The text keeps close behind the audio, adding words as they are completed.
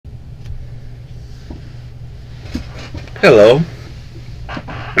Hello.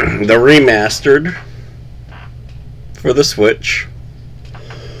 The remastered for the Switch.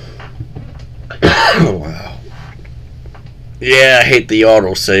 Oh, wow. Yeah, I hate the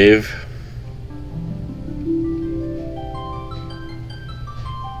autosave.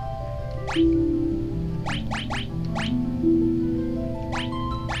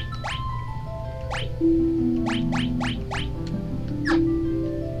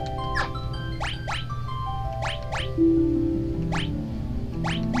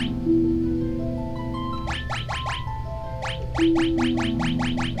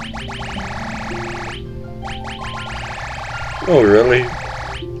 Oh, really?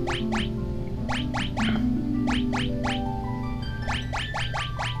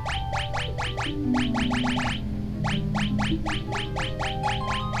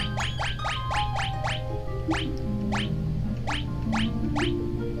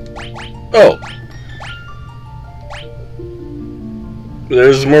 Oh.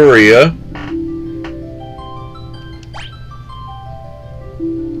 There's Maria.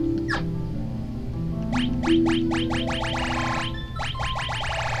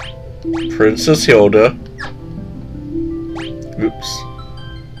 Princess Hilda. Oops.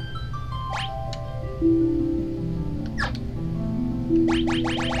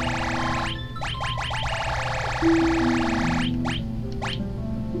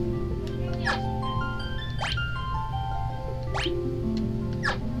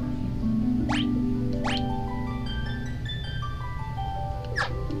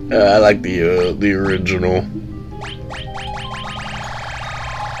 I like the original.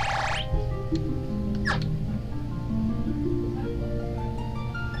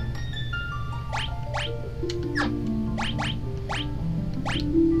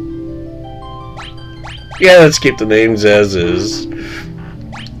 Yeah, let's keep the names as is.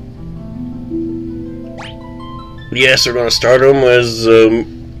 Yes, we're gonna start them as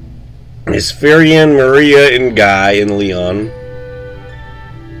Firion, Maria, and Guy, and Leon.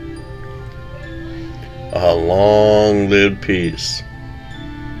 A long-lived peace.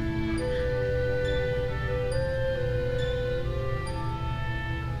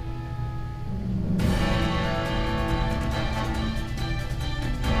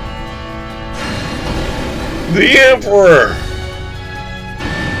 The Emperor!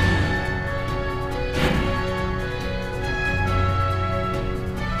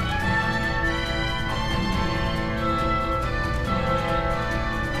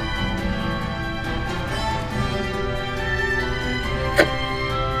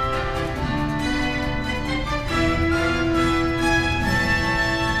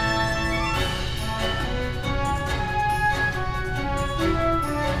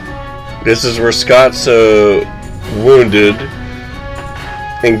 This is where Scott's wounded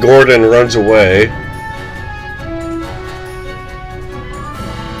and Gordon runs away.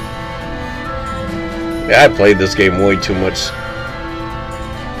 Yeah, I played this game way too much.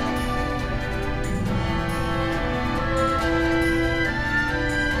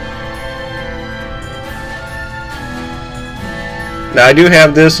 Now I do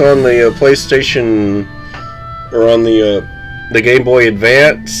have this on the PlayStation, or on the Game Boy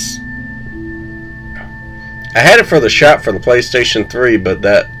Advance. I had it for the shop for the PlayStation 3, but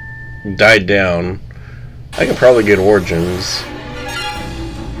that died down. I can probably get Origins.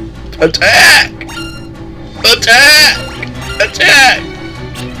 Attack! Attack! Attack!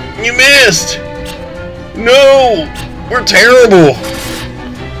 You missed! No! We're terrible!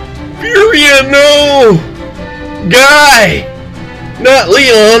 Firion, no! Guy! Not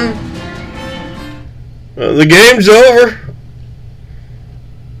Leon! The game's over.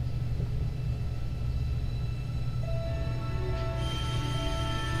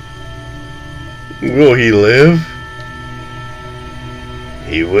 Will he live?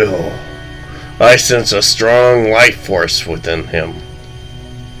 He will. I sense a strong life force within him.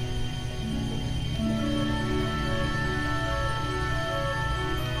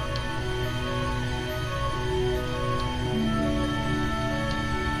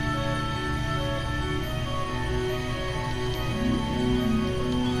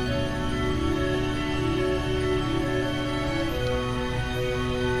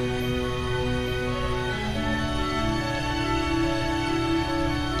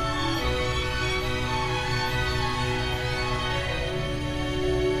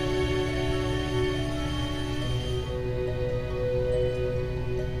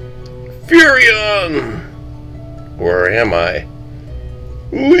 Firion! Where am I?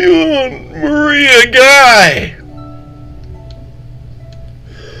 Leon, Maria, Guy!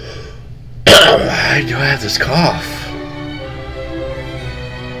 Why do I have this cough?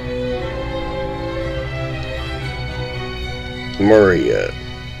 Murray yet.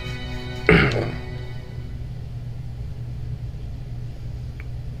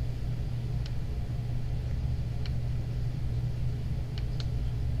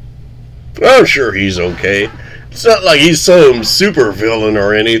 I'm sure he's okay. It's not like he's some super villain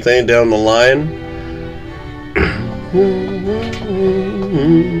or anything down the line.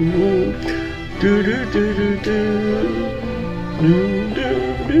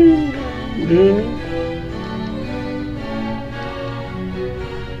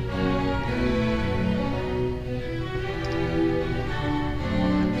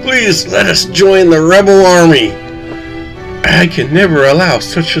 Please let us join the rebel army. I can never allow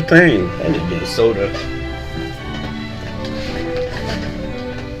such a thing. I need to get a soda.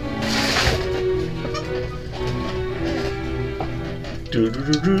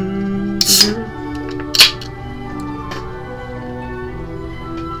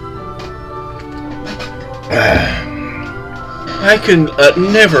 I can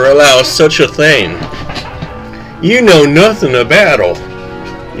never allow such a thing. You know nothing of battle.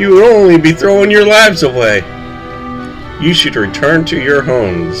 You would only be throwing your lives away. You should return to your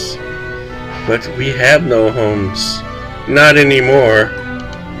homes. But we have no homes. Not anymore.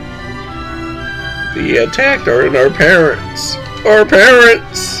 The attacked are our parents. Our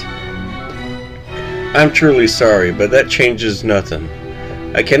parents! I'm truly sorry, but that changes nothing.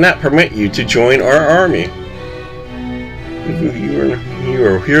 I cannot permit you to join our army. You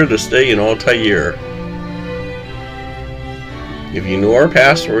are here to stay in Altair. If you know our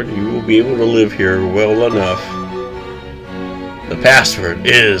password, you will be able to live here well enough. The password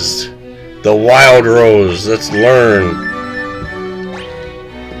is the Wild Rose. Let's learn.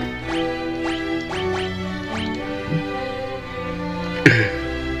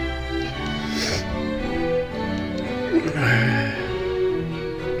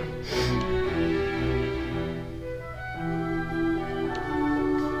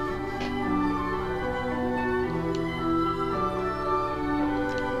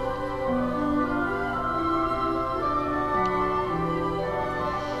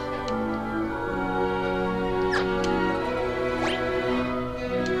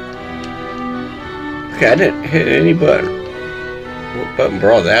 Okay, I didn't hit any button. What button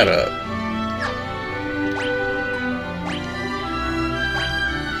brought that up?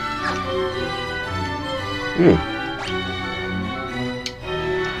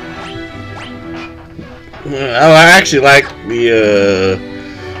 I actually like the,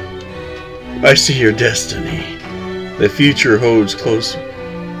 I see your destiny. The future holds close.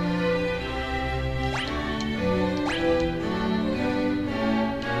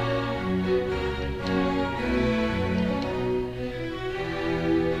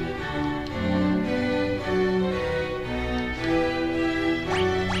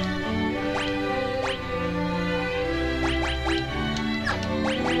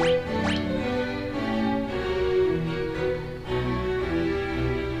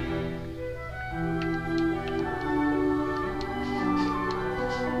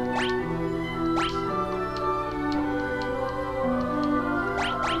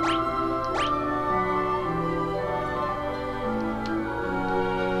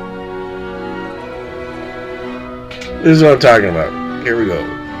 This is what I'm talking about. Here we go.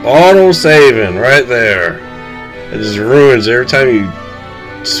 Auto saving right there. It just ruins every time you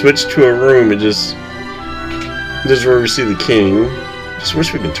switch to a room. It just this is where we see the king. Just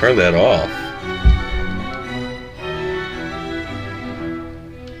wish we could turn that off.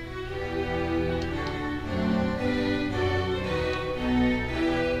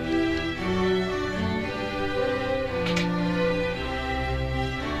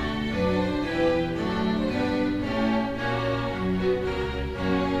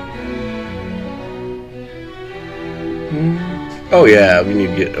 Oh yeah, we need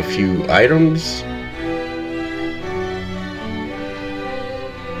to get a few items.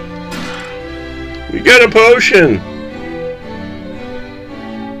 We got a potion!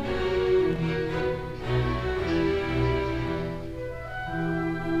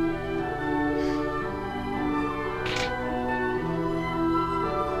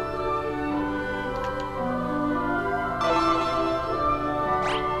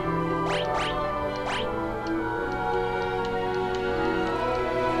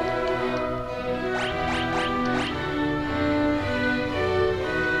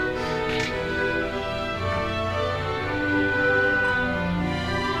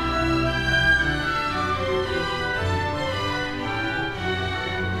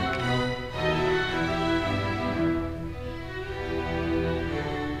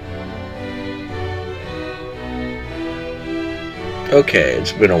 Okay,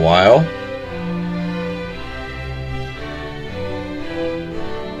 it's been a while.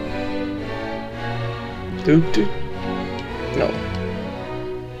 Doot doot. No.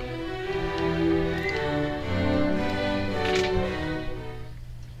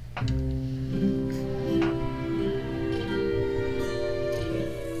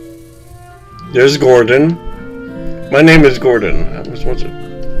 There's Gordon. My name is Gordon. I was once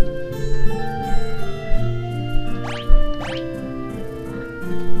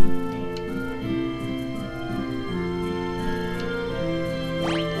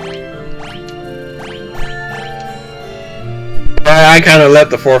I kind of let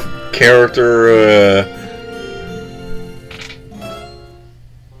the fourth character,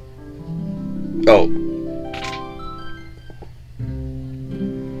 oh.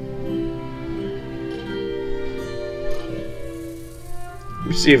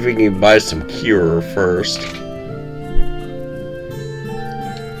 Let's see if we can buy some cure first.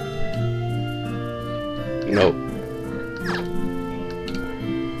 Nope.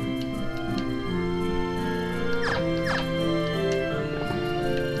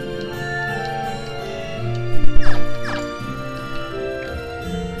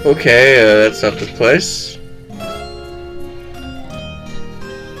 Okay, that's not the place.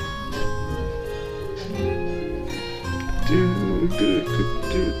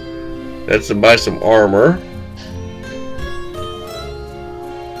 That's to buy some armor.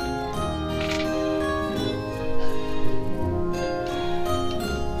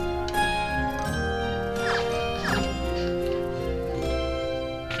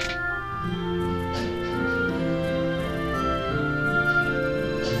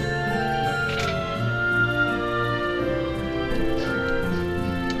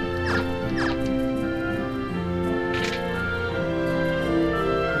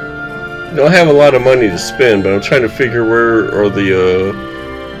 Don't have a lot of money to spend, but I'm trying to figure where are the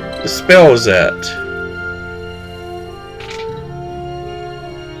spells at.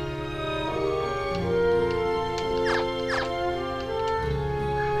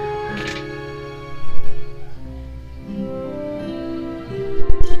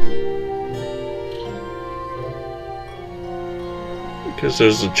 Because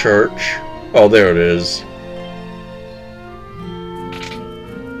there's a church. Oh, there it is.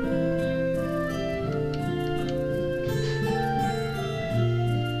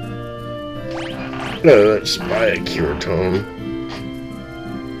 No, let's buy a cure tome.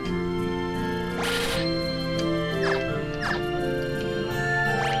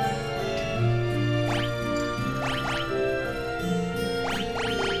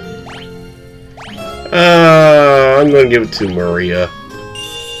 I'm going to give it to Maria.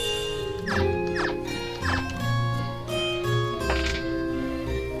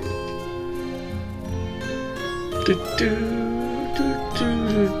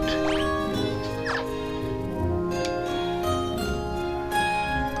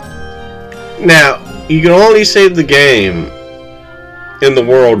 Now, you can only save the game in the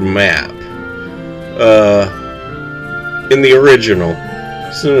world map. In the original.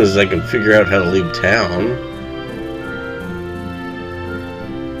 As soon as I can figure out how to leave town.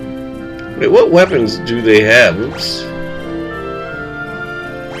 Wait, what weapons do they have? Oops.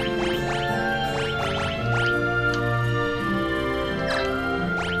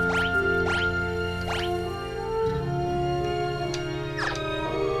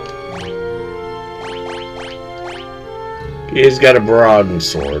 He's got a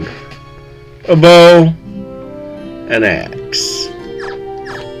broadsword, a bow, an axe.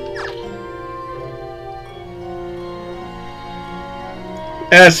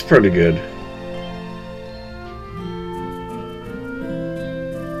 That's pretty good.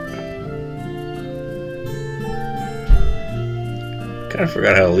 Kinda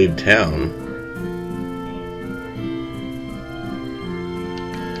forgot how to leave town.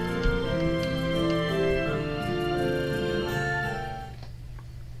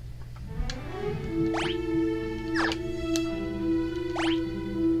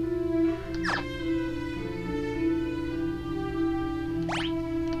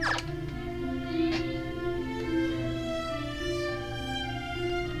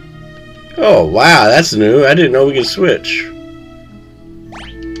 Oh, wow, that's new. I didn't know we could switch.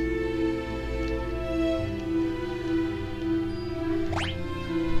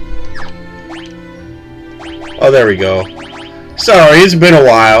 Oh, there we go. Sorry, it's been a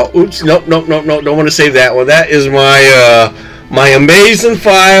while. Oops, nope, nope, nope, nope. Don't want to save that one. That is my, my amazing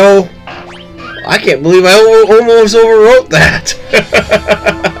file. I can't believe I almost overwrote that.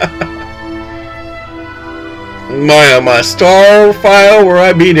 my star file where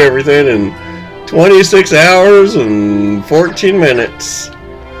I beat everything in 26 hours and 14 minutes.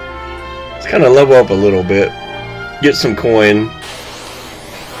 Let's kind of level up a little bit. Get some coin.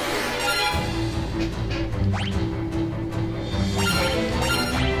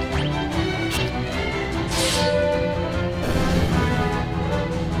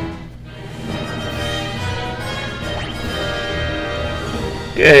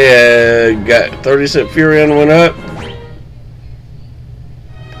 Okay, got 30-cent Firion went up.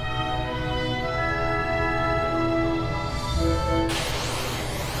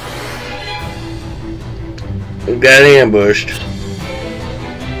 We got ambushed.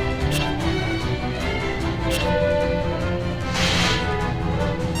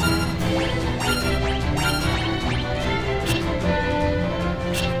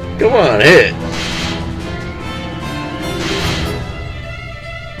 Come on, hit.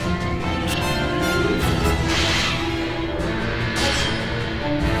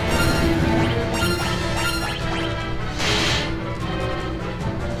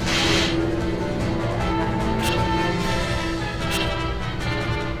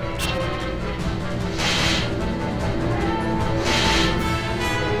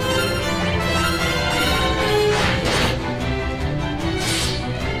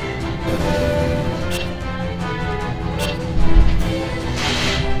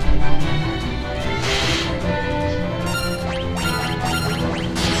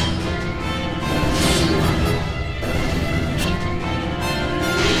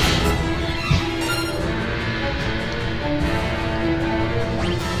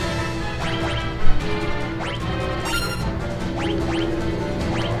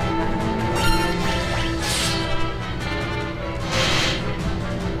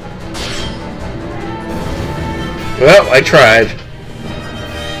 Well, I tried.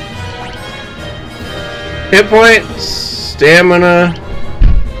 Hit points, stamina.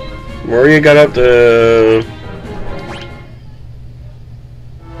 Maria got up to...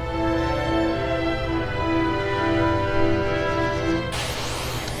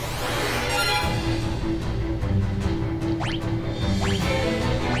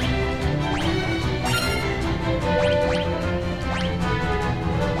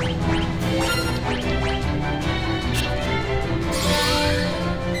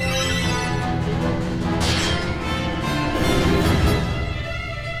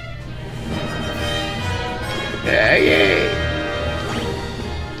 Yeah, yeah.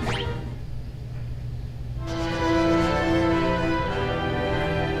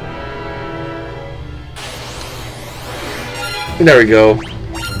 There we go.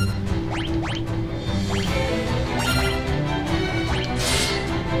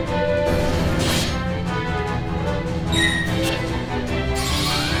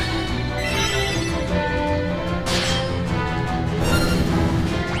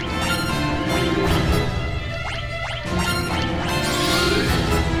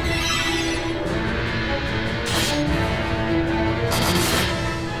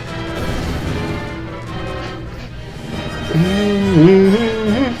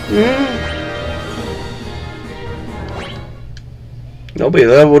 Nobody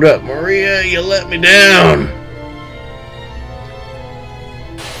leveled up. Maria, you let me down.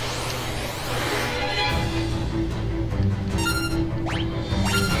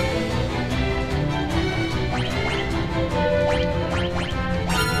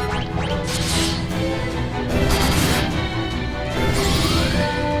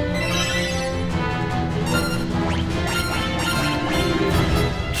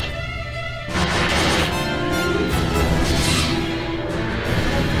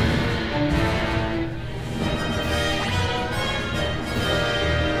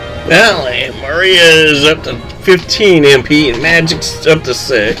 Well, Maria is up to 15 MP and Magic's up to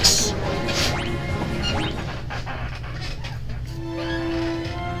 6.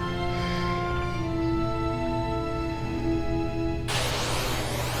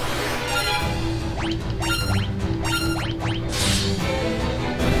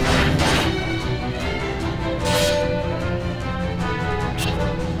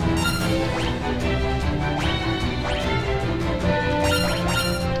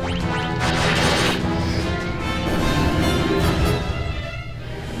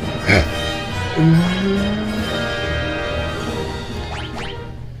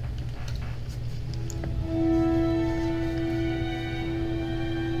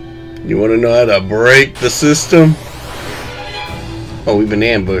 You want to know how to break the system? Oh, we've been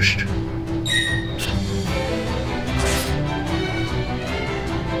ambushed.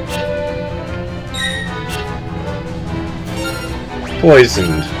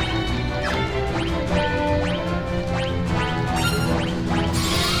 Poisoned.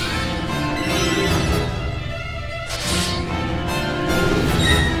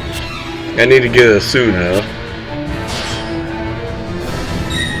 I need to get a suit now.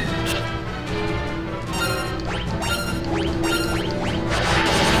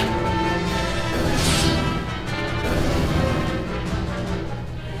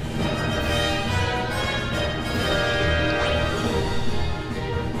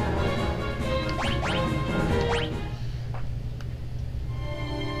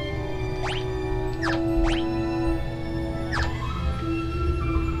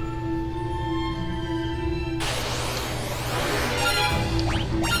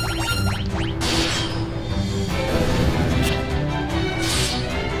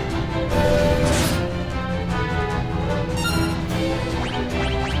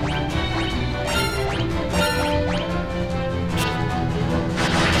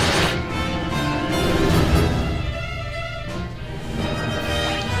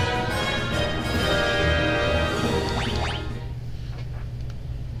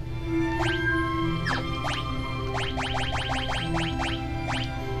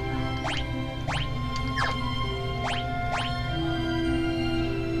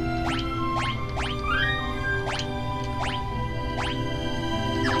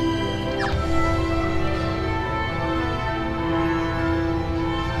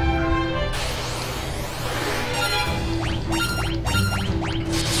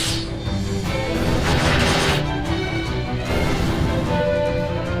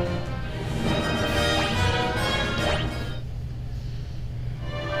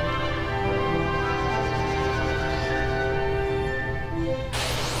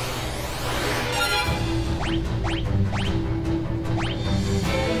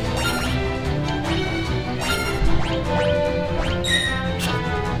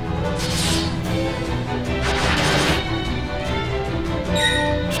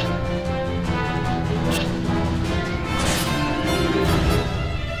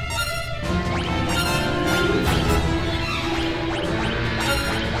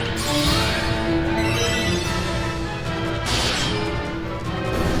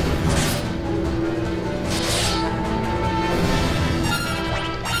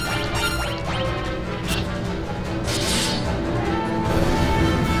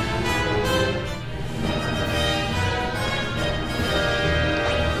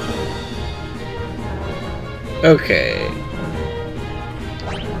 Okay.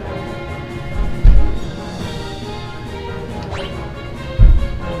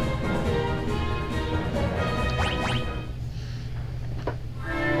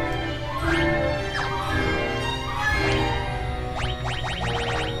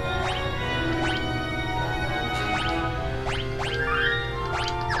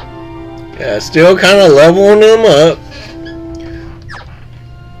 Yeah, still kind of leveling them up.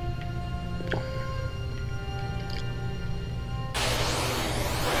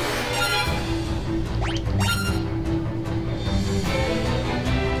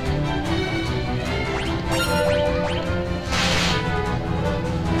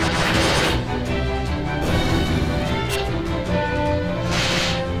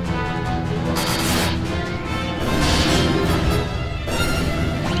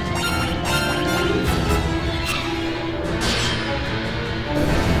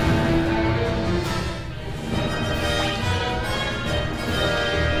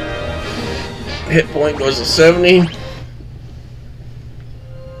 Hit point goes to 70.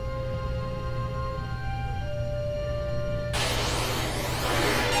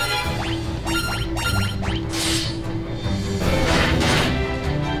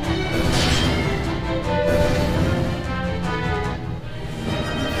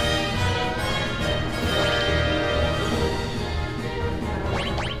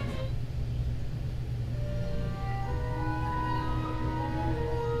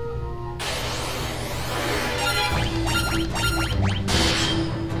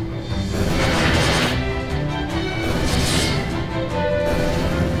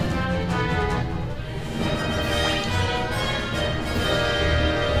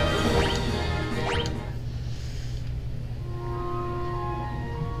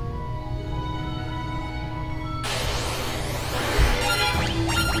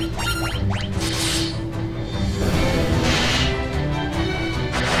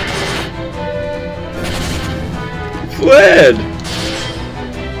 Fled!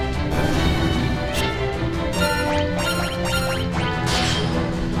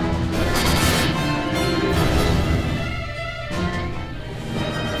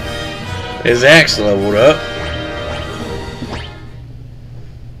 His axe leveled up.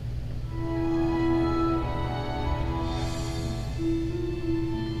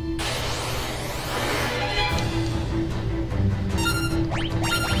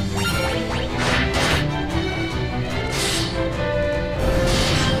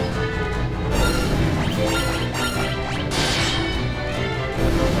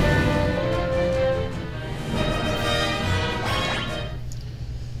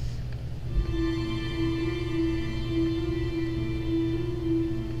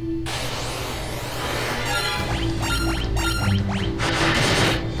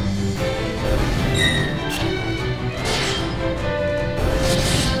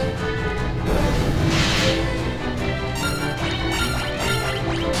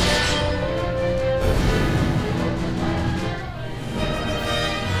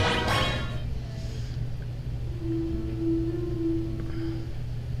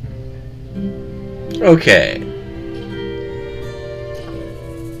 Okay.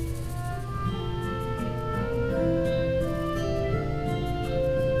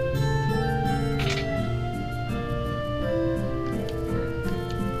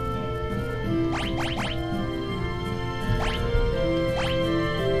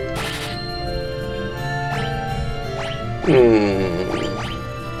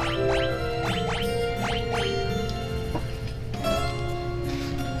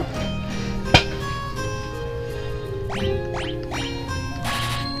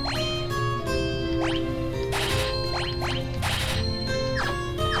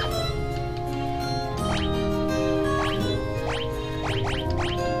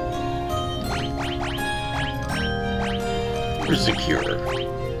 Secure.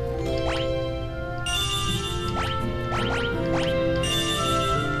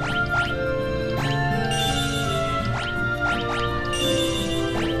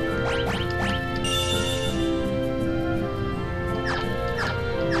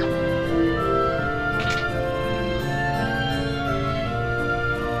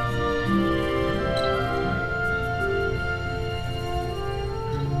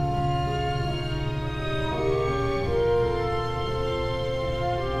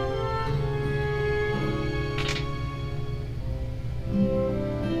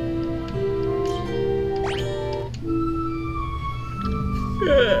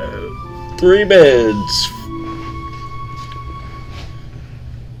 Three beds.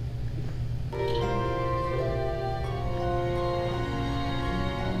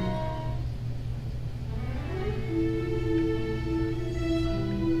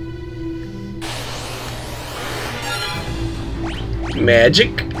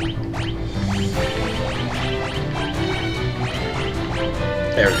 Magic.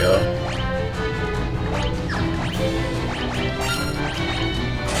 There we go.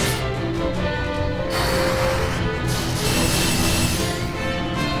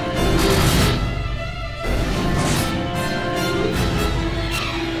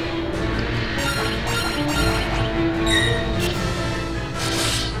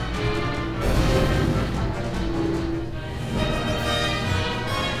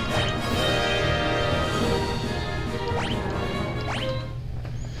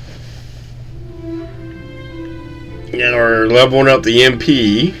 Now we're leveling up the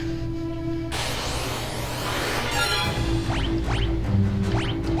MP.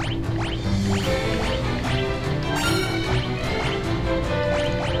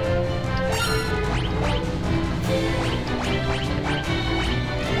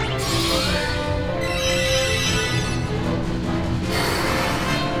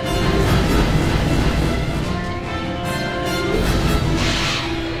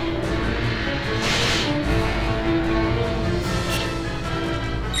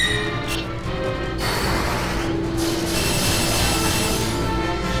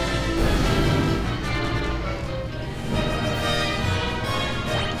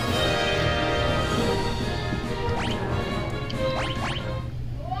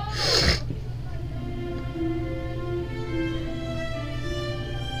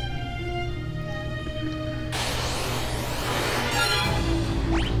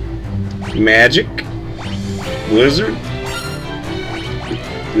 Magic. Blizzard.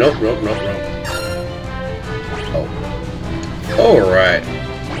 Nope. Oh. Alright.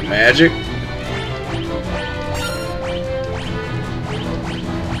 Magic.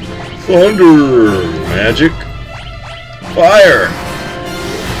 Thunder. Magic. Fire.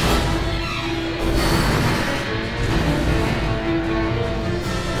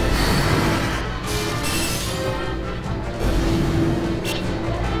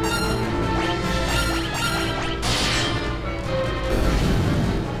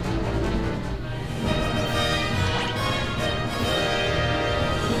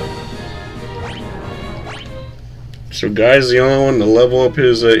 So Guy's the only one to level up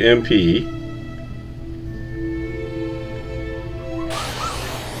his MP.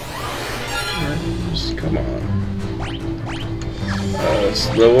 Come on. Let's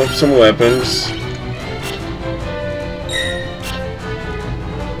level up some weapons.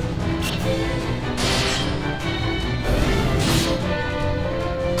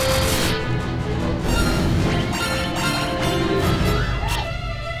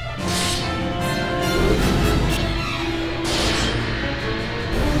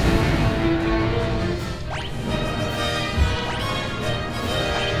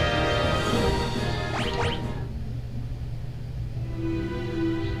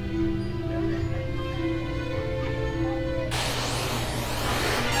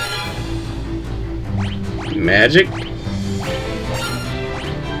 Magic.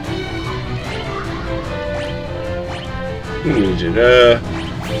 Need it,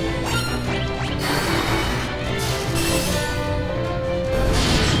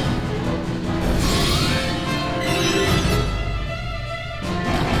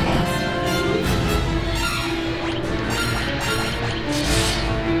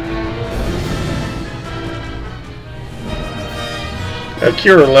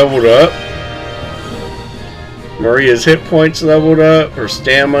 Cure leveled up. Maria's hit points leveled up, her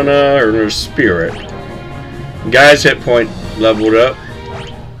stamina, or her spirit. Guy's hit point leveled up,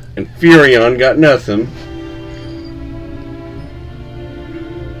 and Firion got nothing.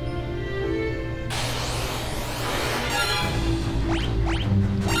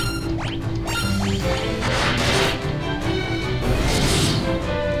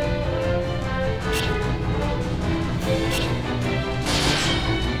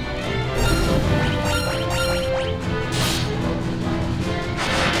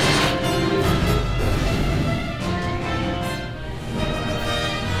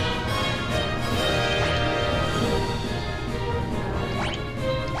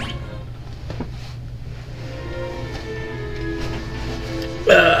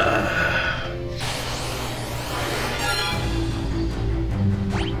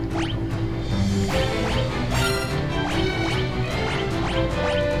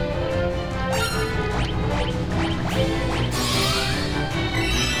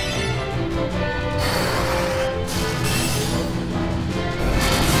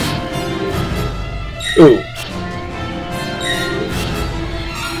 Ooh.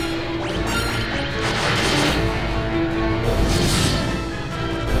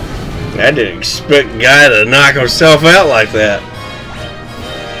 I didn't expect Guy to knock himself out like that.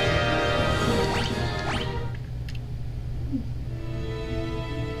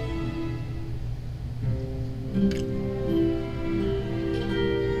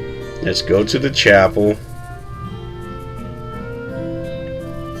 Let's go to the chapel.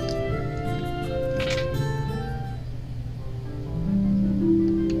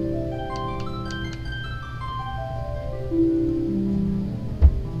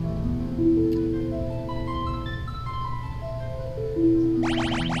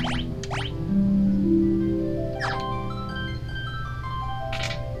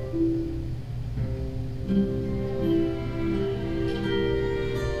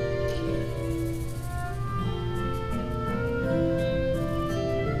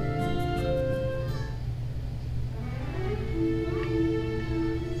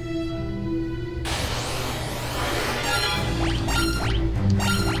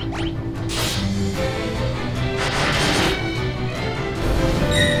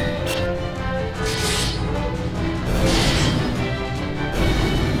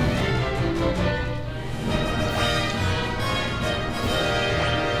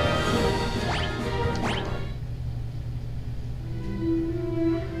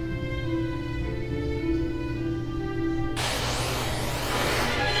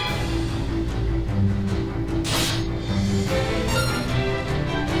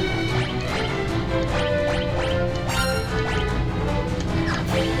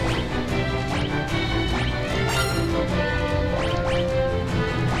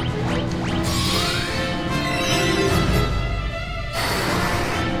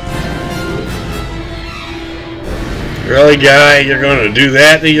 Really, guy? You're gonna do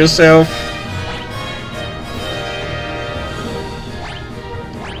that to yourself?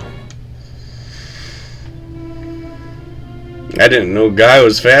 I didn't know Guy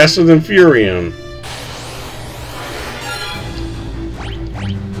was faster than Firion.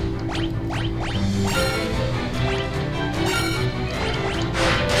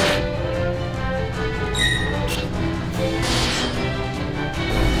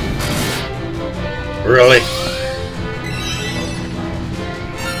 Really?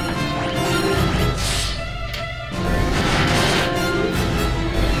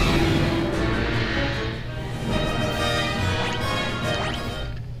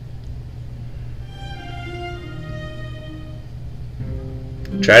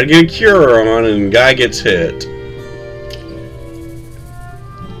 Try to get a cure on and Guy gets hit.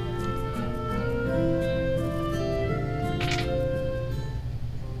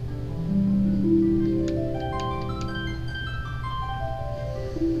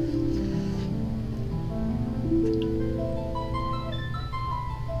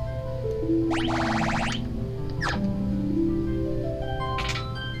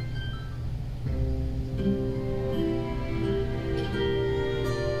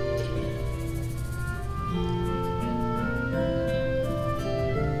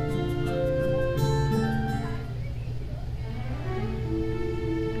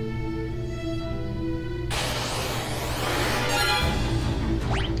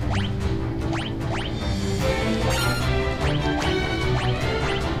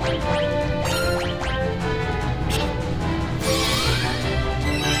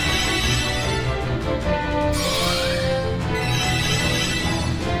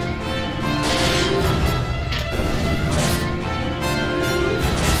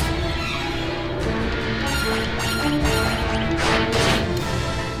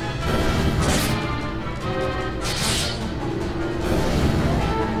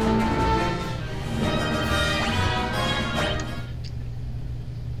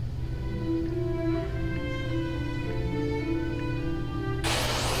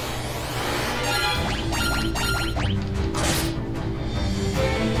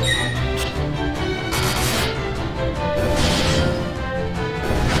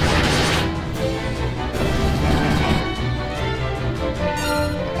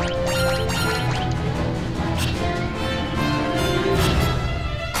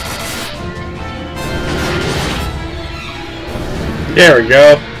 There we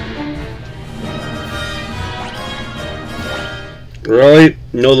go. Really?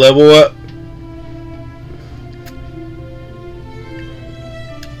 No level up?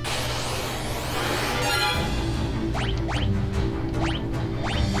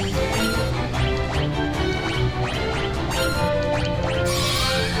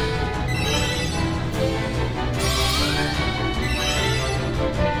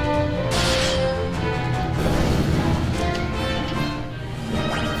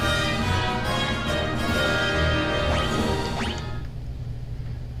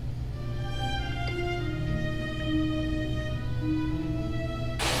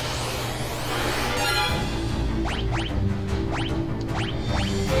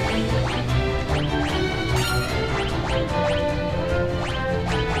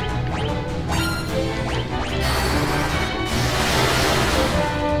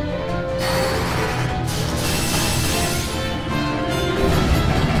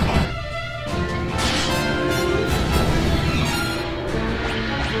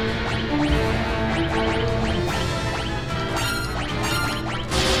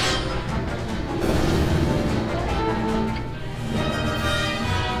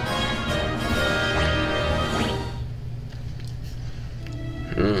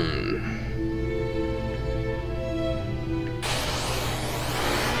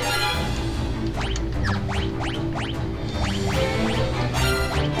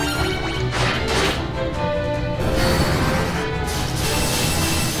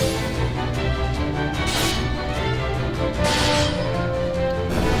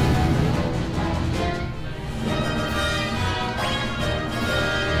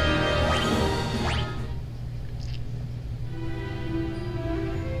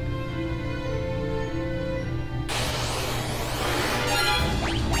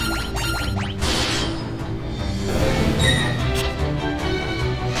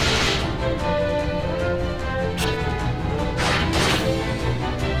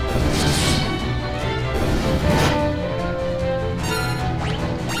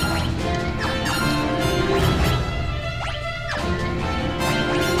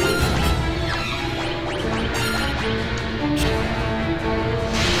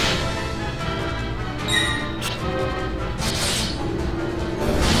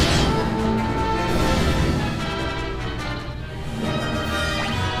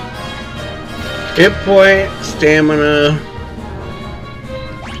 Hit point, stamina.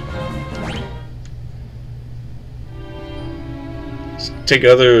 Let's take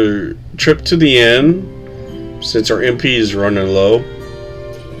another trip to the inn since our MP is running low.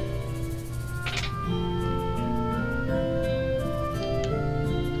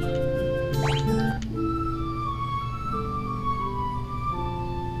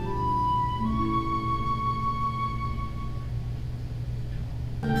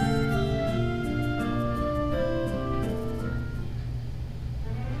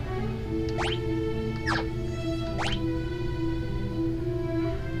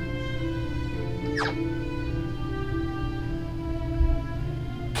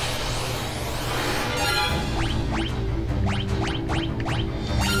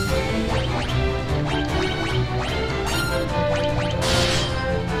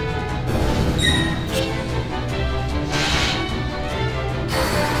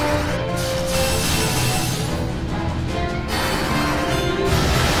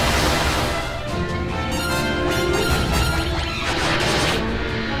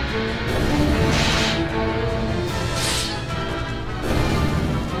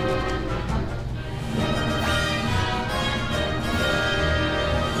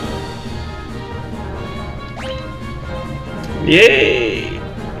 Yay!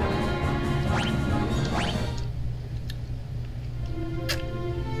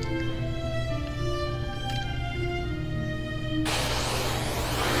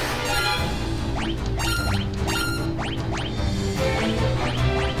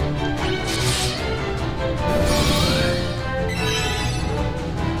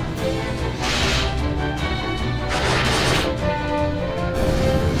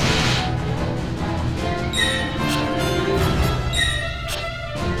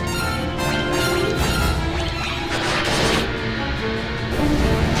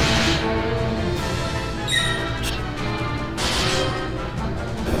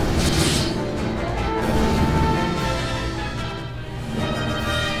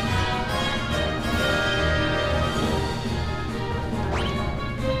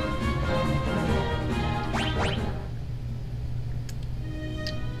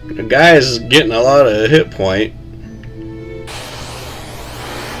 The guy is getting a lot of hit point.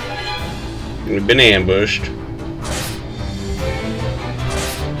 We've been ambushed.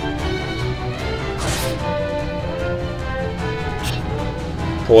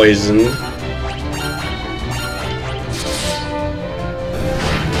 Poisoned.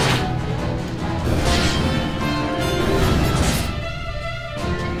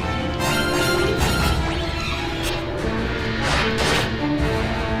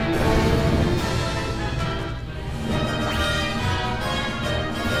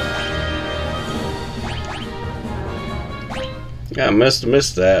 I must have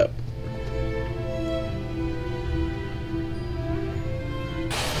missed that.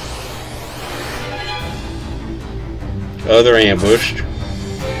 Oh, they're ambushed.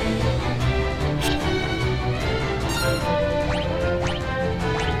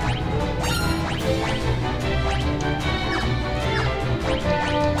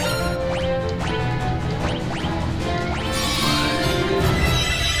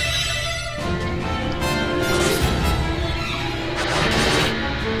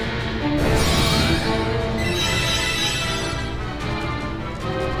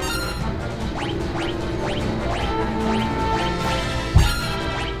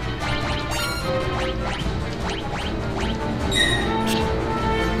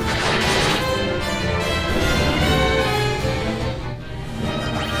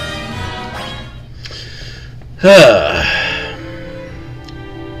 Take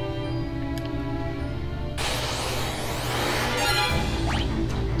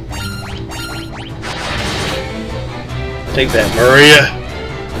that, Maria.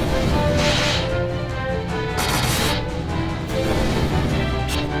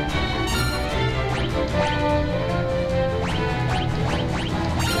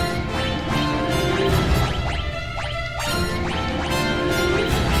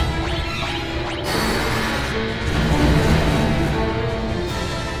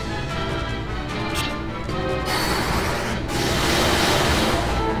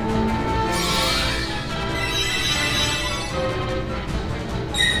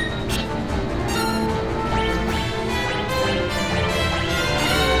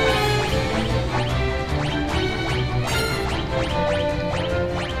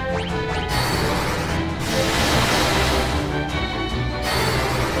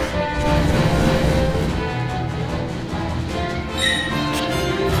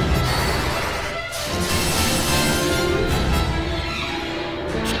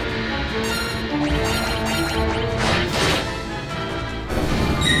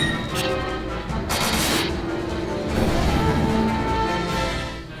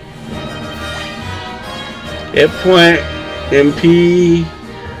 Hit point, MP,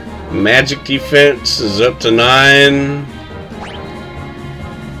 magic defense is up to 9.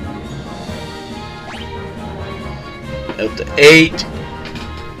 Up to 8.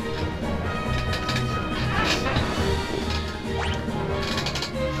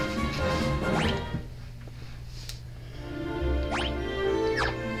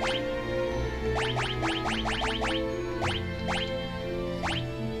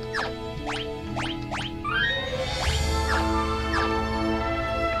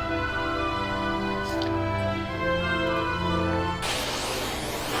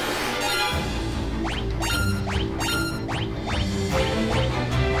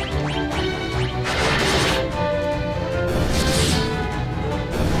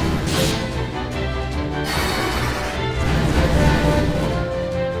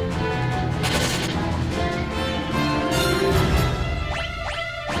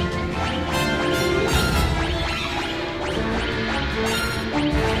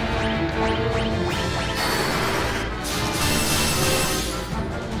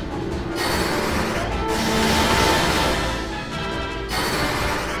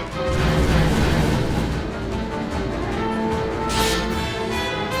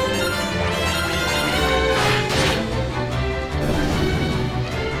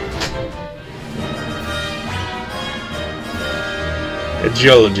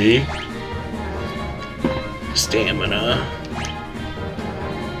 Agility, stamina,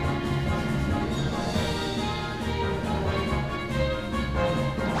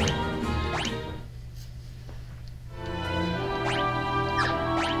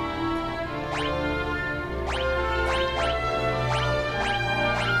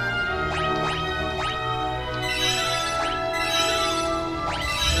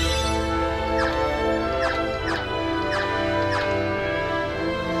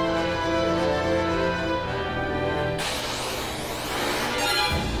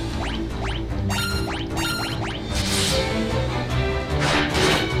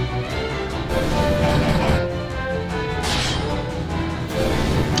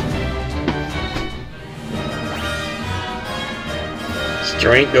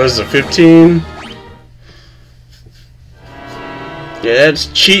 strength goes to 15. Yeah, that's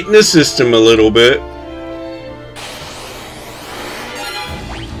cheating the system a little bit.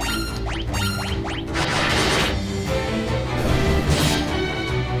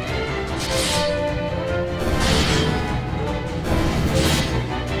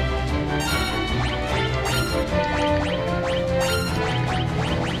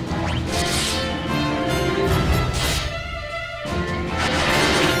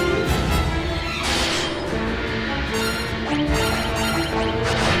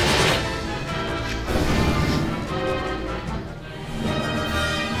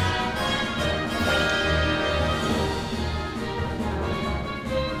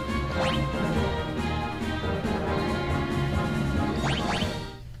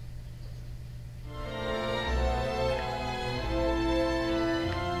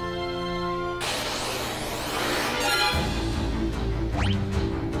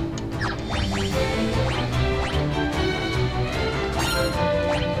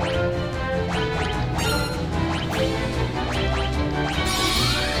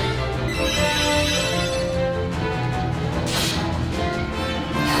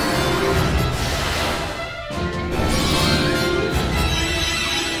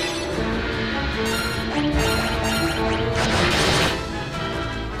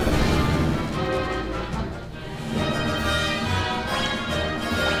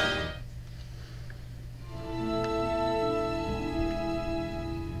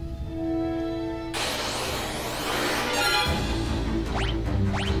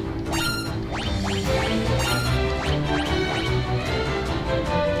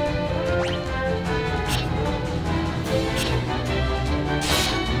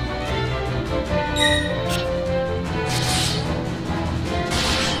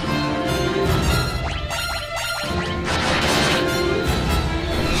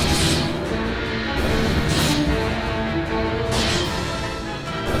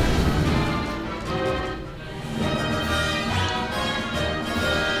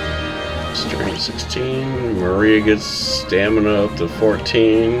 16. Maria gets stamina up to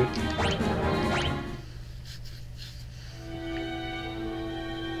 14.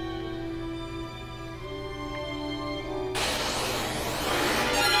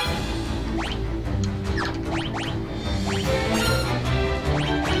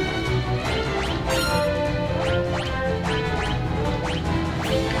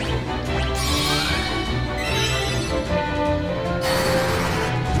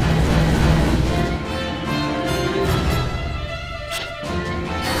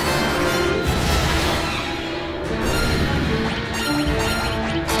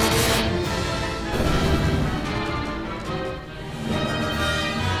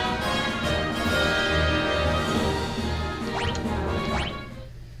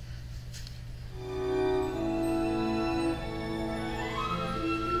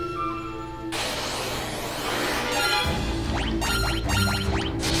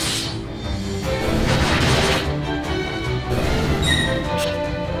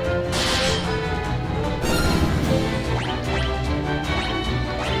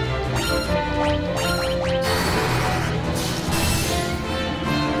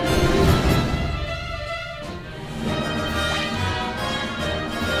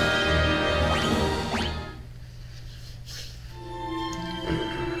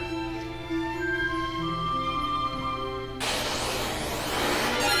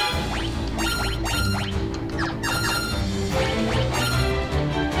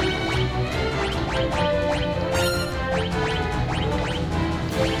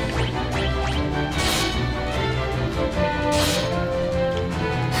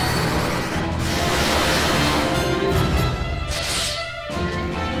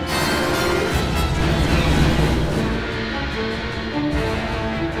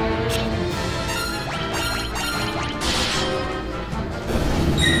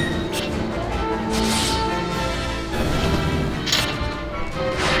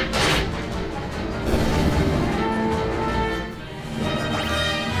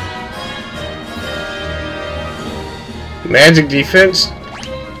 Magic defense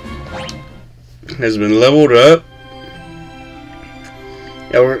has been leveled up.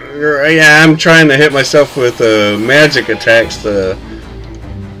 Yeah, I'm trying to hit myself with magic attacks.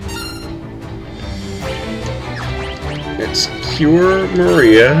 It's Cure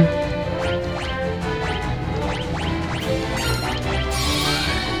Maria.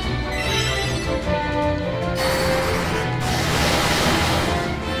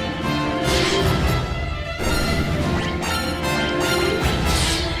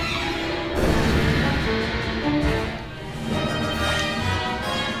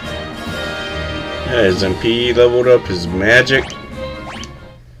 His MP leveled up, his magic.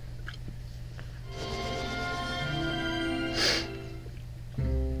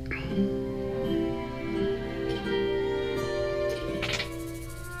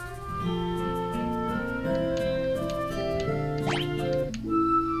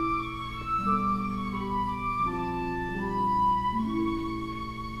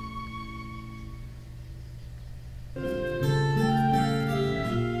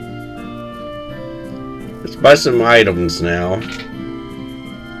 Let's buy some items now.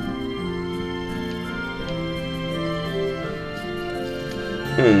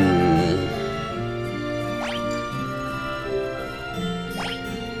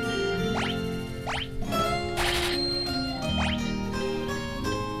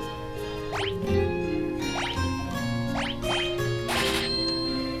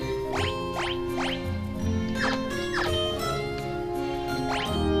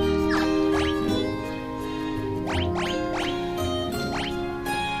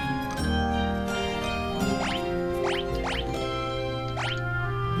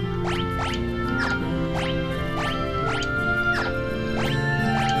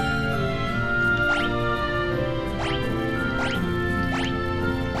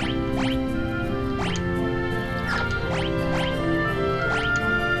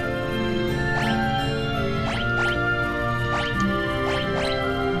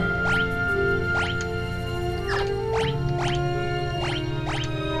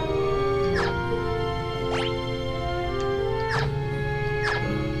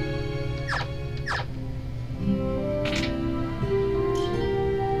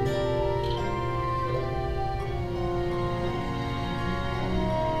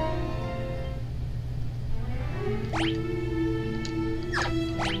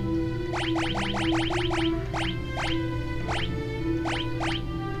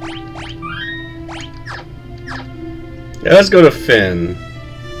 Yeah, let's go to Finn.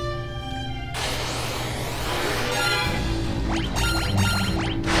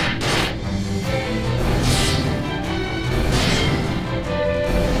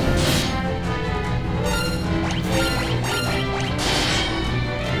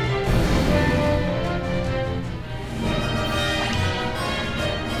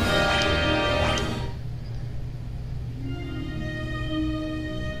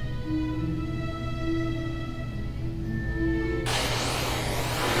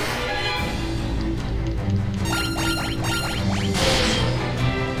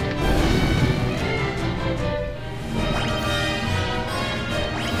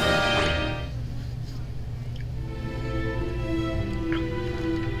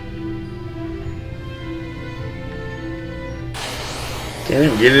 Can't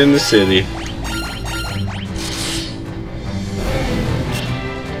even get in the city.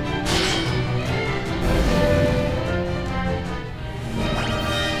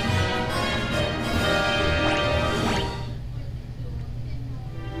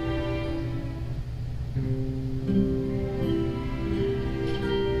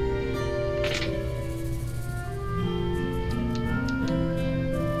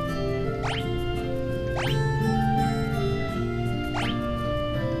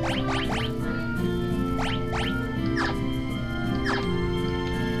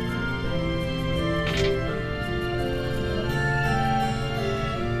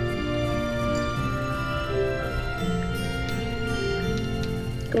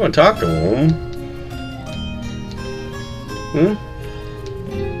 Come on, talk to him. Hmm?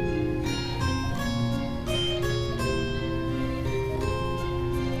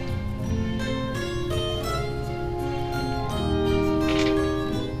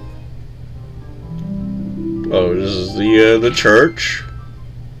 Oh, this is the church.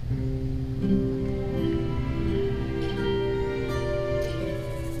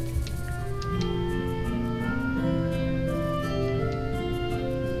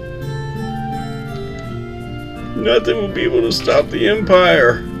 Nothing will be able to stop the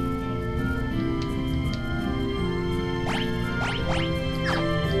Empire.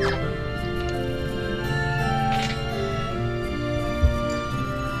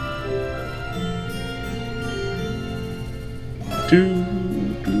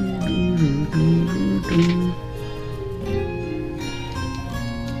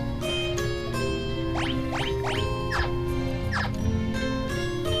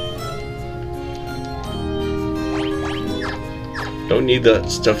 Don't need that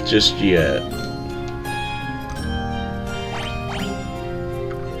stuff just yet.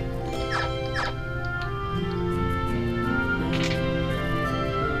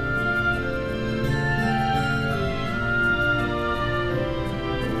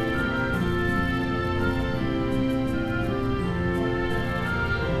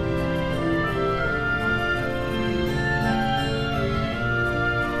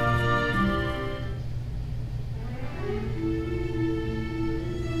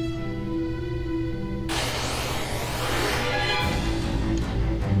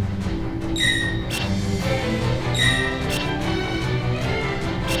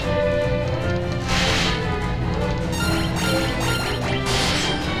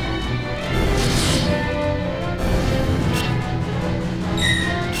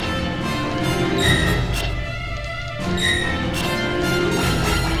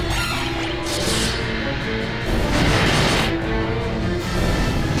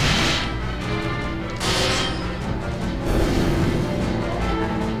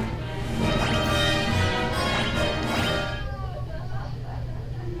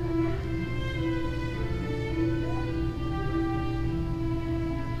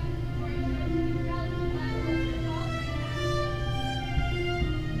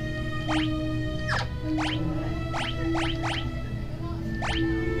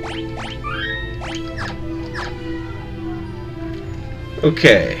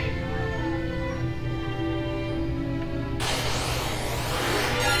 Okay.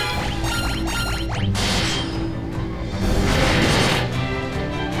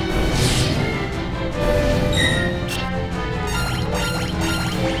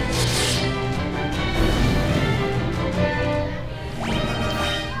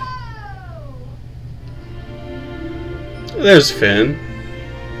 There's Finn.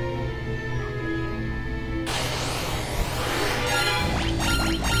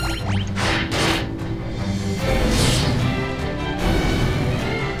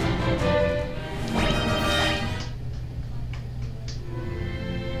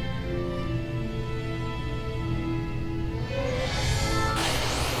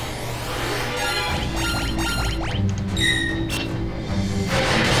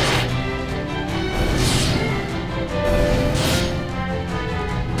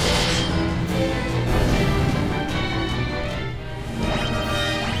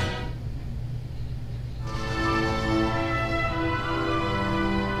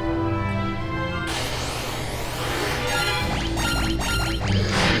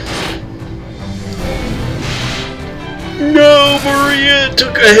 No, Maria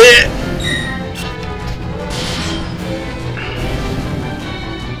took a hit.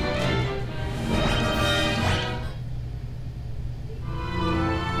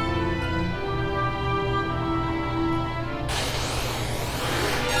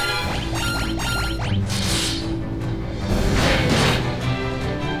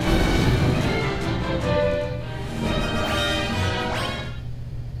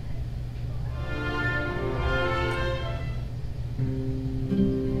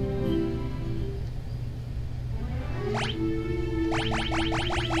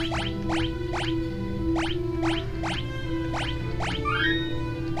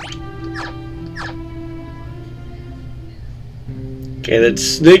 Okay, let's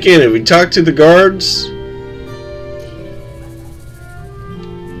sneak in. Have we talked to the guards?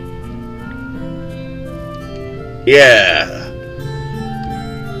 Yeah.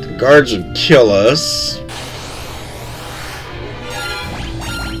 The guards would kill us.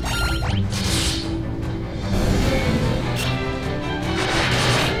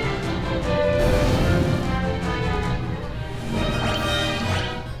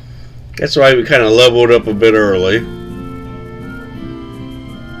 That's why we kind of leveled up a bit early.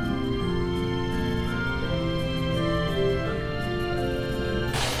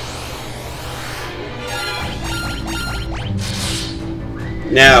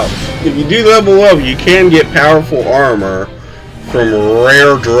 Now, if you do level up, you can get powerful armor from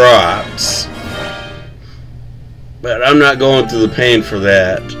rare drops. But I'm not going through the pain for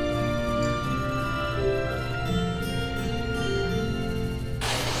that.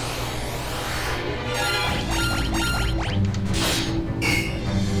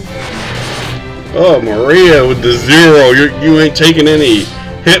 Oh, Maria with the 0. You ain't taking any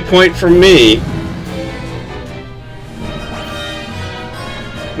hit point from me.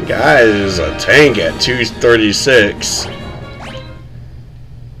 Guy is a tank at 236.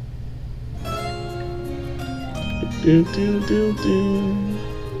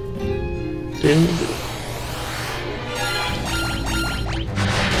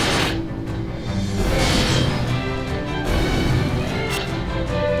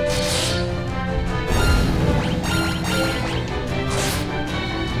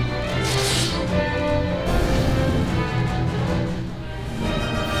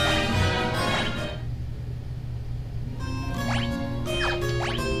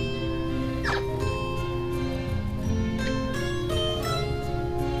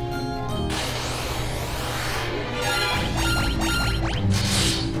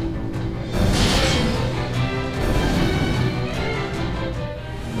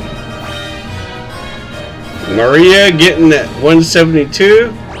 Maria getting at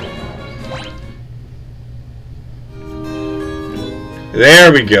 172.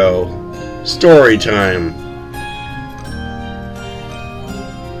 There we go. Story time.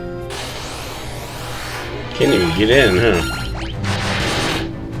 Can't even get in, huh?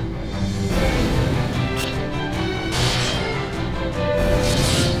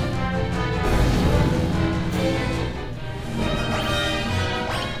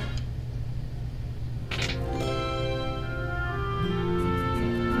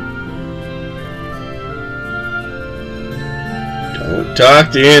 Don't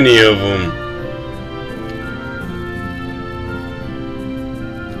talk to any of them.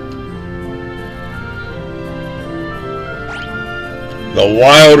 The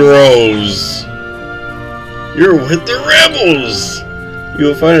Wild Rose. You're with the rebels. You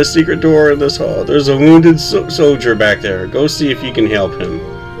will find a secret door in this hall. There's a wounded soldier back there. Go see if you can help him.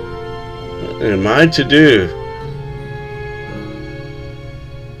 What am I to do?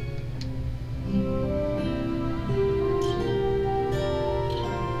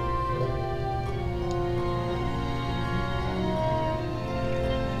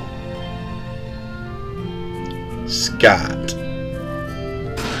 Scott.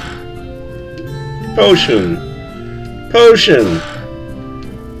 Potion. Potion.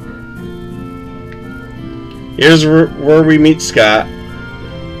 Here's where we meet Scott.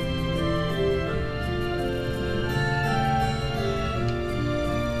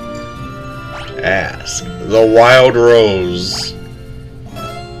 Ask. The Wild Rose.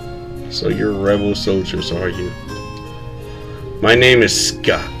 So you're rebel soldiers, are you? My name is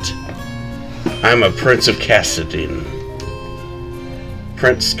Scott. I'm a Prince of Cassadine.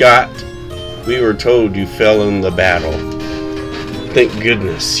 Prince Scott, we were told you fell in the battle. Thank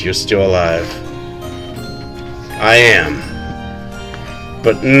goodness you're still alive. I am.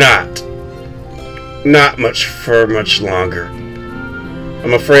 But not much for much longer.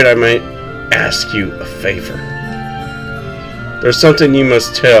 I'm afraid I might ask you a favor. There's something you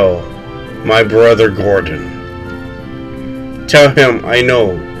must tell my brother Gordon. Tell him I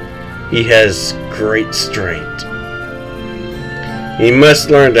know he has great strength. He must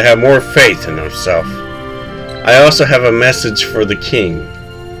learn to have more faith in himself. I also have a message for the king.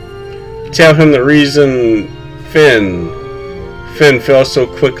 Tell him the reason Finn fell so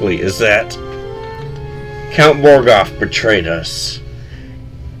quickly is that Count Borgoff betrayed us.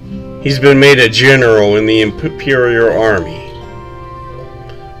 He's been made a general in the Imperial Army.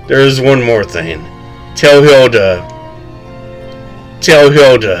 There is one more thing. Tell Hilda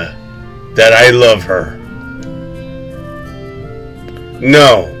that I love her.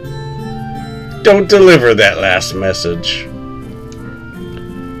 No, don't deliver that last message.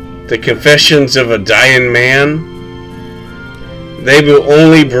 The confessions of a dying man? They will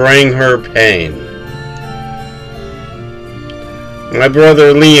only bring her pain. My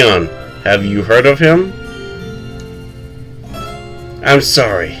brother Leon, have you heard of him? I'm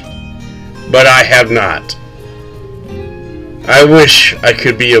sorry, but I have not. I wish I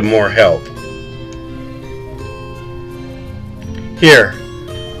could be of more help. Here,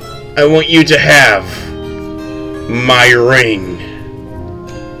 I want you to have my ring.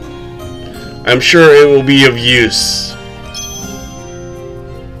 I'm sure it will be of use.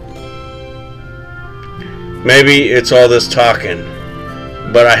 Maybe it's all this talking,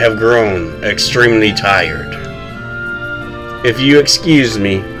 but I have grown extremely tired. If you excuse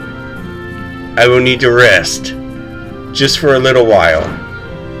me, I will need to rest, just for a little while.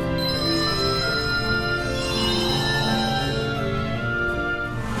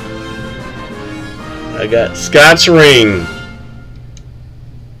 I got Scott's ring.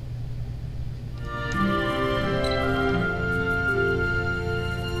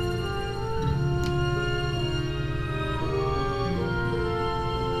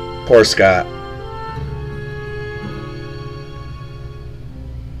 Poor Scott.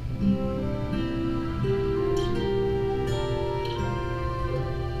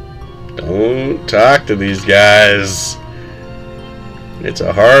 Don't talk to these guys. It's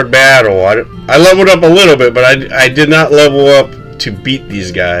a hard battle. I leveled up a little bit, but I did not level up to beat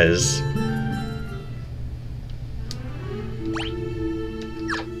these guys.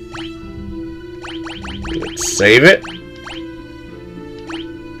 Let's save it.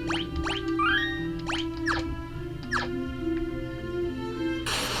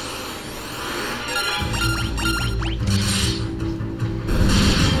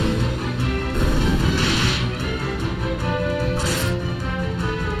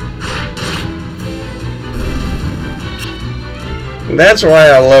 That's why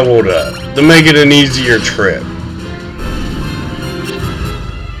I leveled up, to make it an easier trip.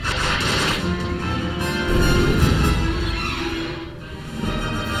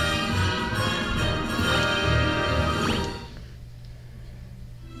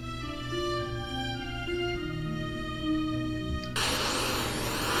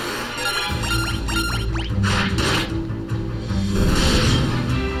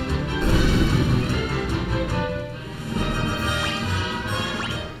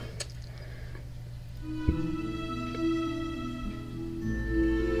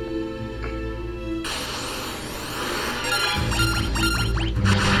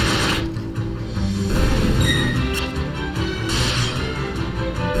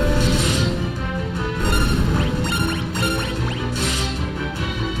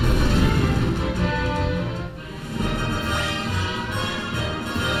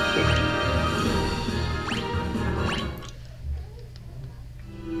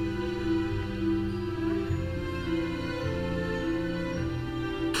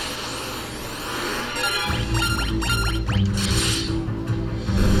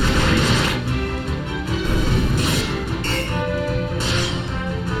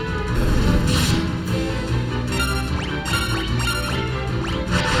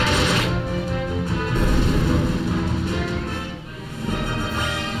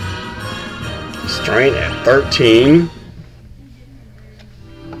 Strength at 13.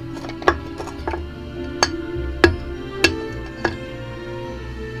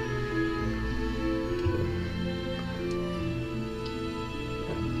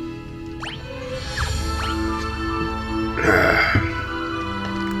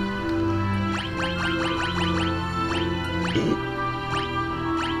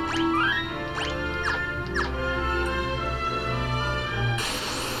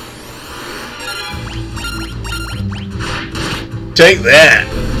 Take that!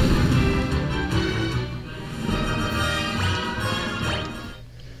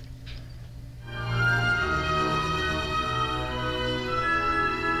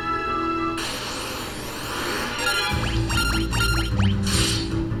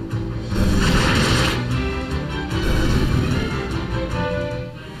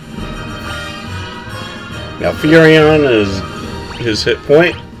 Now Firion his hit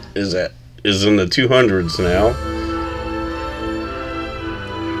point is in the 200s now.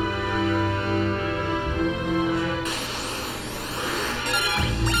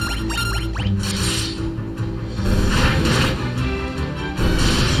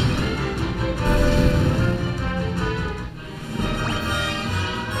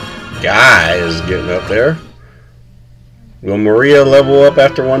 Guy is getting up there. Will Maria level up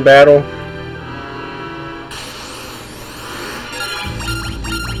after one battle?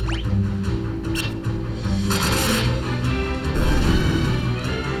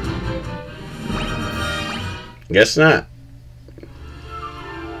 Guess not.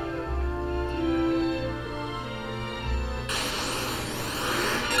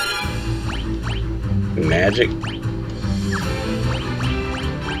 Magic.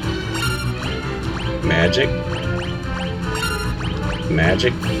 Magic.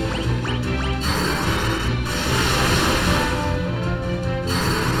 Magic.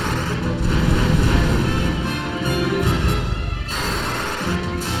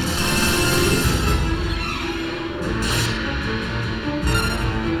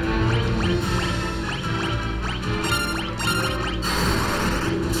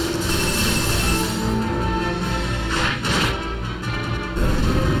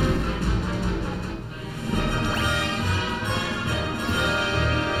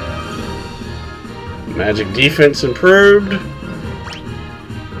 Magic defense improved.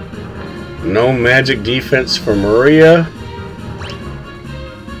 No magic defense for Maria.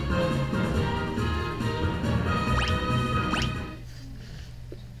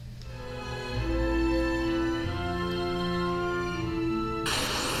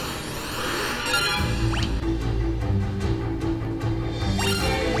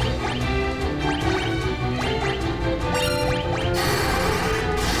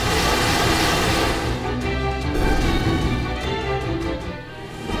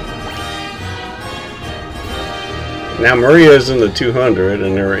 Now Maria's in the 200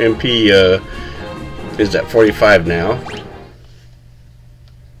 and her MP is at 45 now.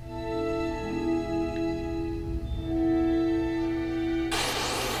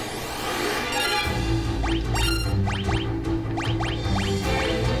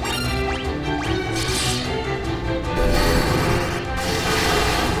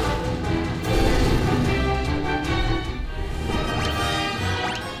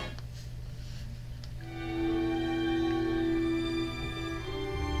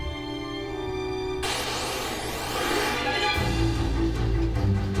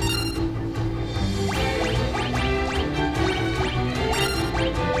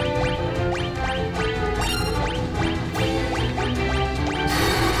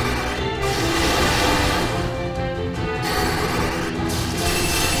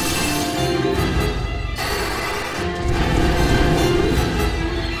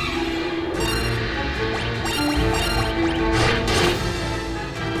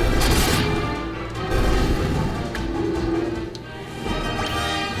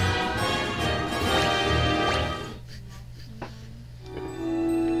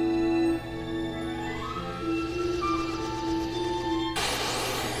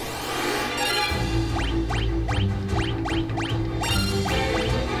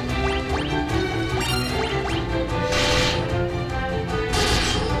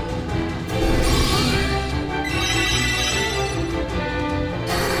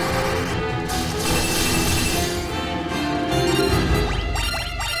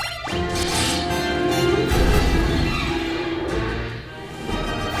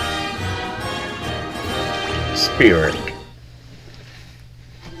 Spirit.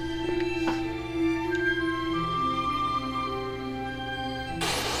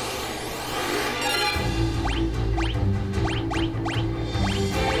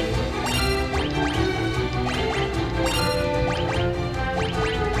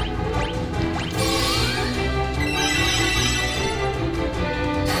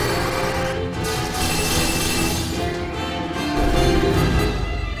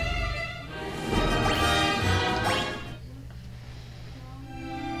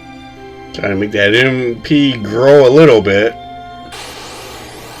 Trying to make that MP grow a little bit.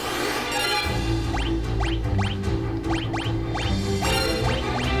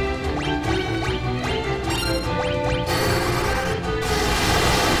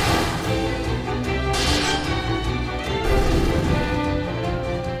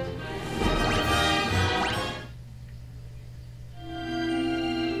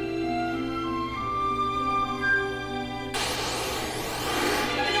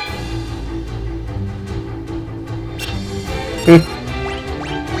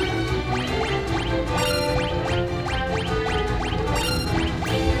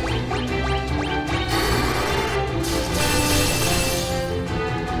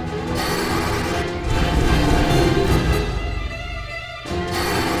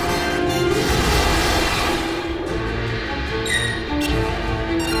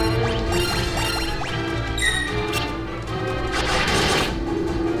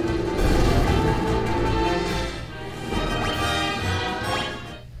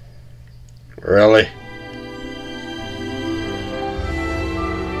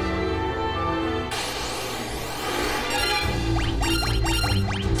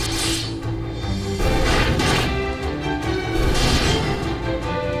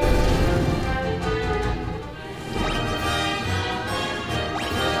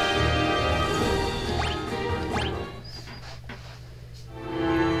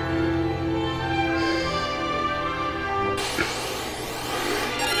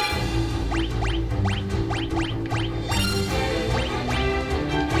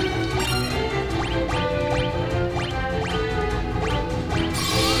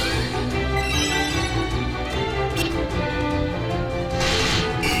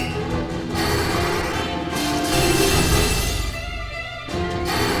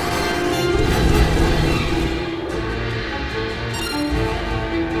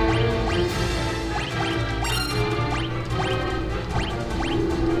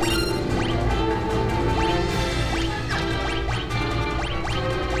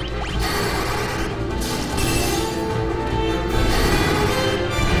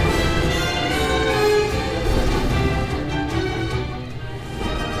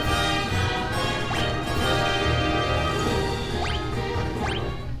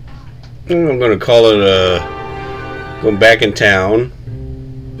 I'm gonna call it going back in town.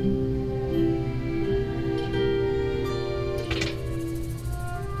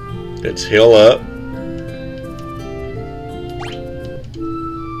 Let's heal up.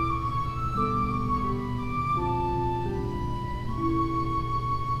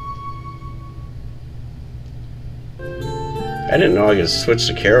 I didn't know I could switch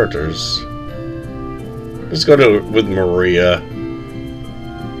the characters. Let's go with Maria.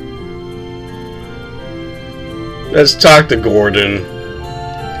 Let's talk to Gordon.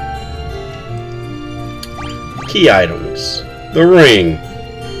 Key items. The ring.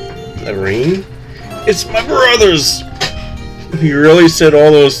 The ring? It's my brother's! You really said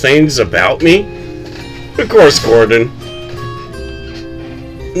all those things about me? Of course, Gordon.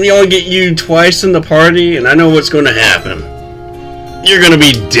 We only get you twice in the party, and I know what's going to happen. You're going to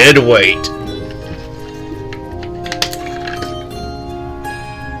be dead weight.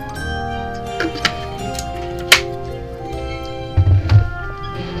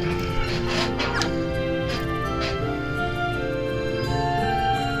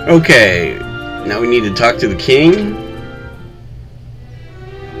 Okay, now we need to talk to the king.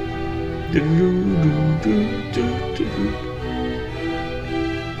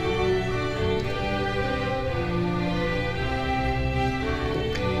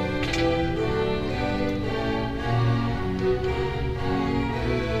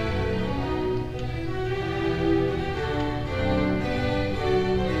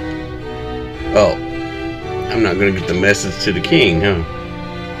 Oh, I'm not gonna get the message to the king, huh?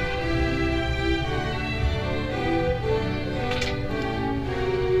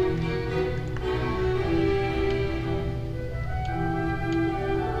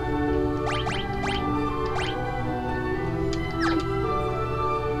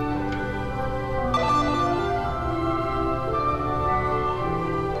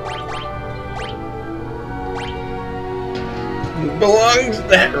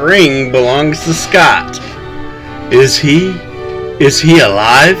 That ring belongs to Scott. Is he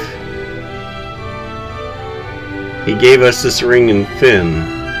alive? He gave us this ring in Finn,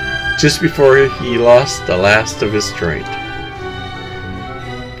 just before he lost the last of his strength.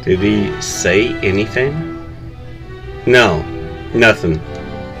 Did he say anything? No, nothing.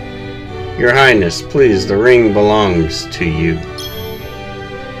 Your Highness, please, the ring belongs to you.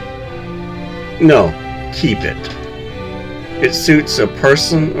 No, keep it. It suits a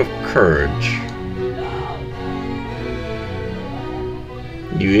person of courage.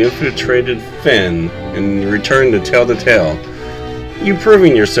 You infiltrated Finn and returned to tell the tale. You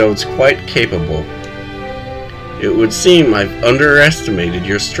proving yourselves quite capable. It would seem I've underestimated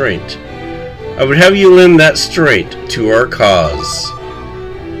your strength. I would have you lend that strength to our cause.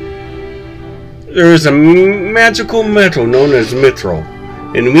 There is a magical metal known as mithril,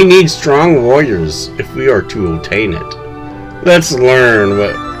 and we need strong warriors if we are to obtain it. Let's learn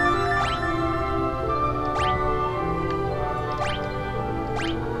what...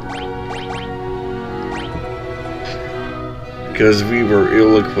 Because we were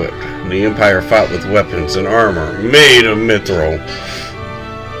ill-equipped. The Empire fought with weapons and armor made of mithril.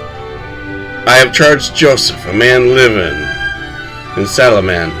 I have charged Joseph, a man living in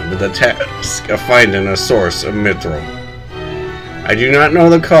Salaman, with the task of finding a source of mithril. I do not know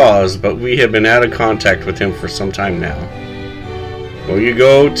the cause, but we have been out of contact with him for some time now. Will you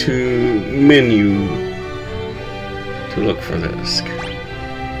go to menu to look for this?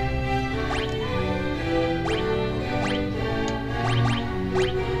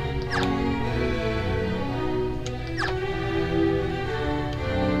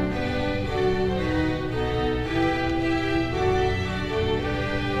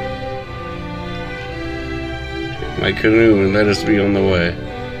 My canoe and let us be on the way.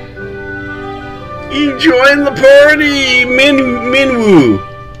 You joined the party, Minwoo.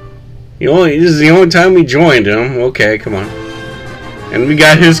 This is the only time we joined him. Okay, come on. And we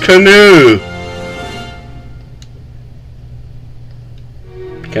got his canoe.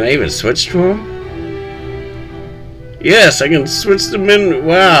 Can I even switch to him? Yes, I can switch to Min.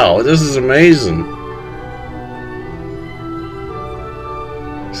 Wow, this is amazing.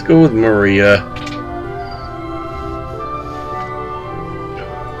 Let's go with Maria.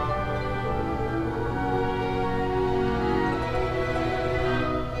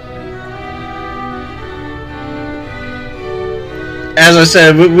 As I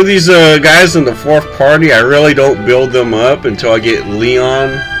said, with these guys in the fourth party, I really don't build them up until I get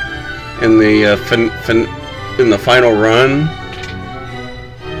Leon in the final run.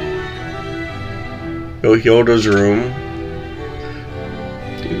 Go Hilda's room.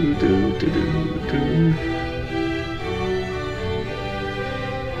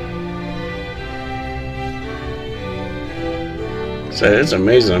 So it's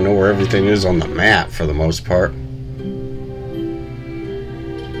amazing I know where everything is on the map for the most part.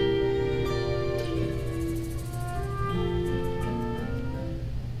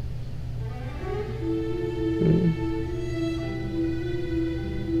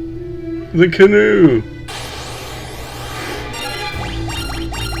 The canoe!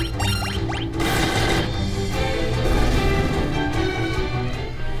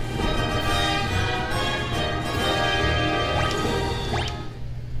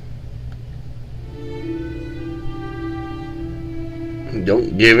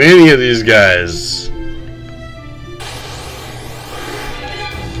 Don't give any of these guys.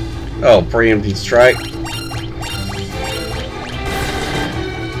 Oh, preempting strike.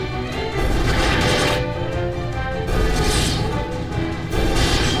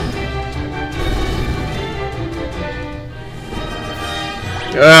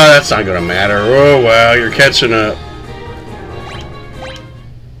 Oh, that's not gonna matter. Oh wow, you're catching up.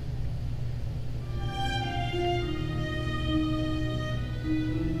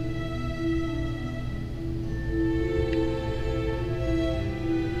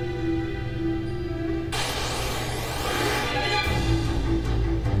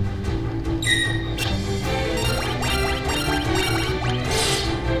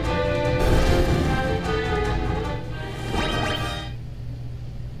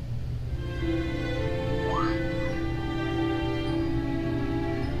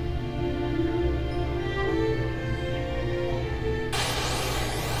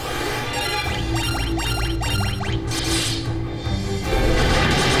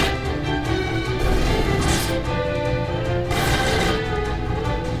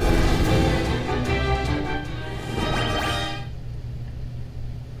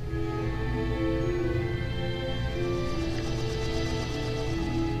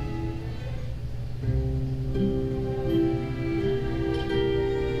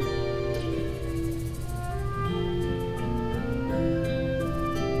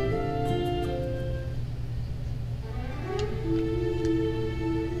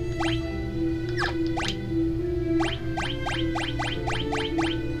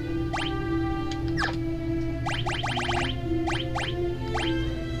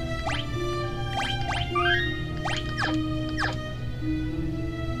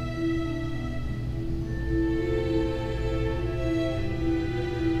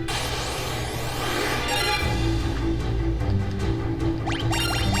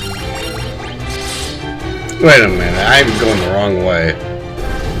 Wait a minute, I'm going the wrong way.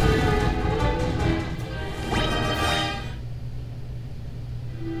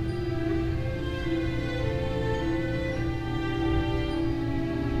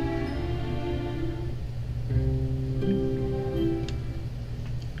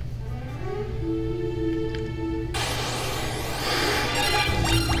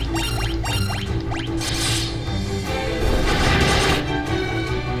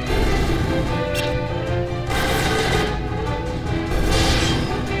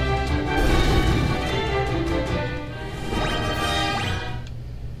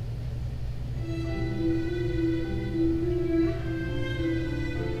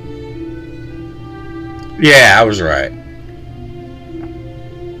 Yeah, I was right.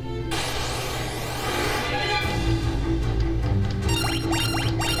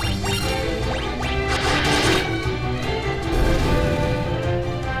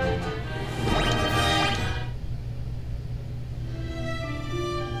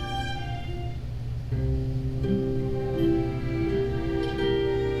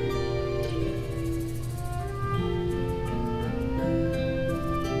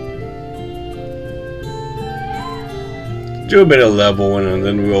 Do a bit of leveling and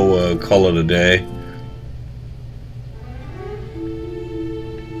then we'll call it a day.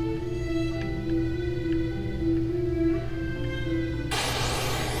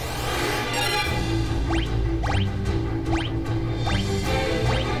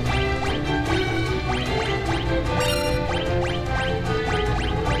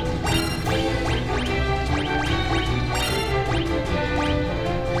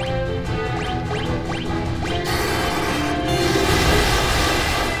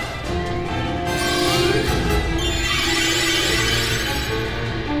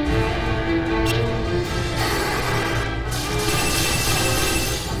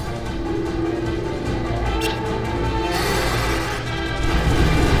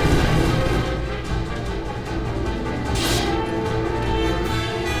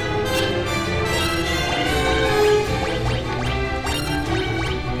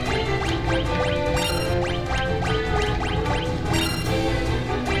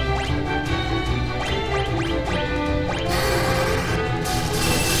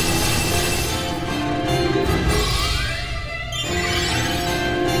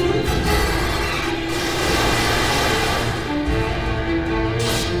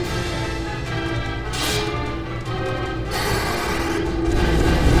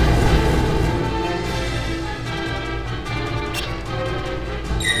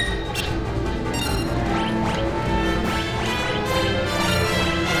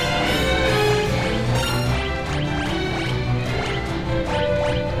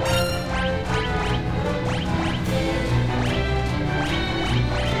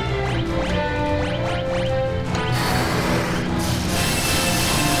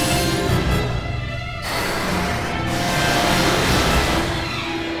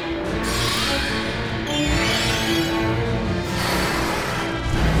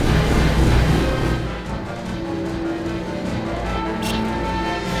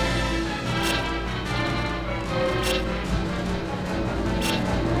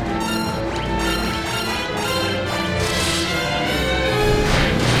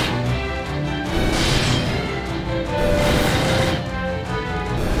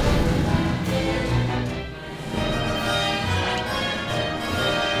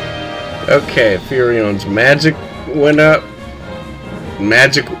 Okay, Firion's magic went up.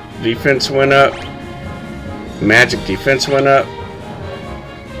 Magic defense went up. Magic defense went up.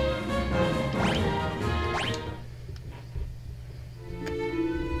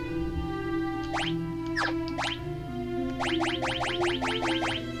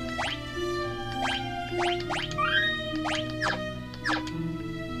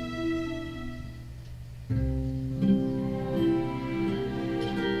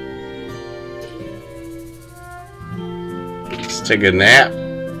 Let's take a nap.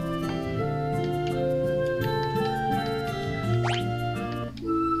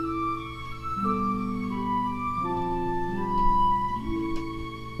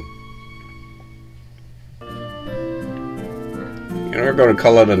 And we're going to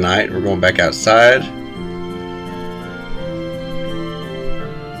call it a night. We're going back outside.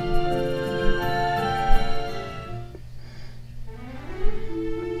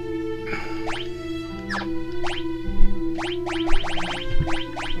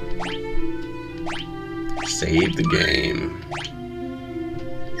 Save the game.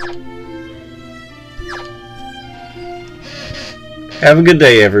 Have a good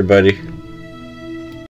day, everybody.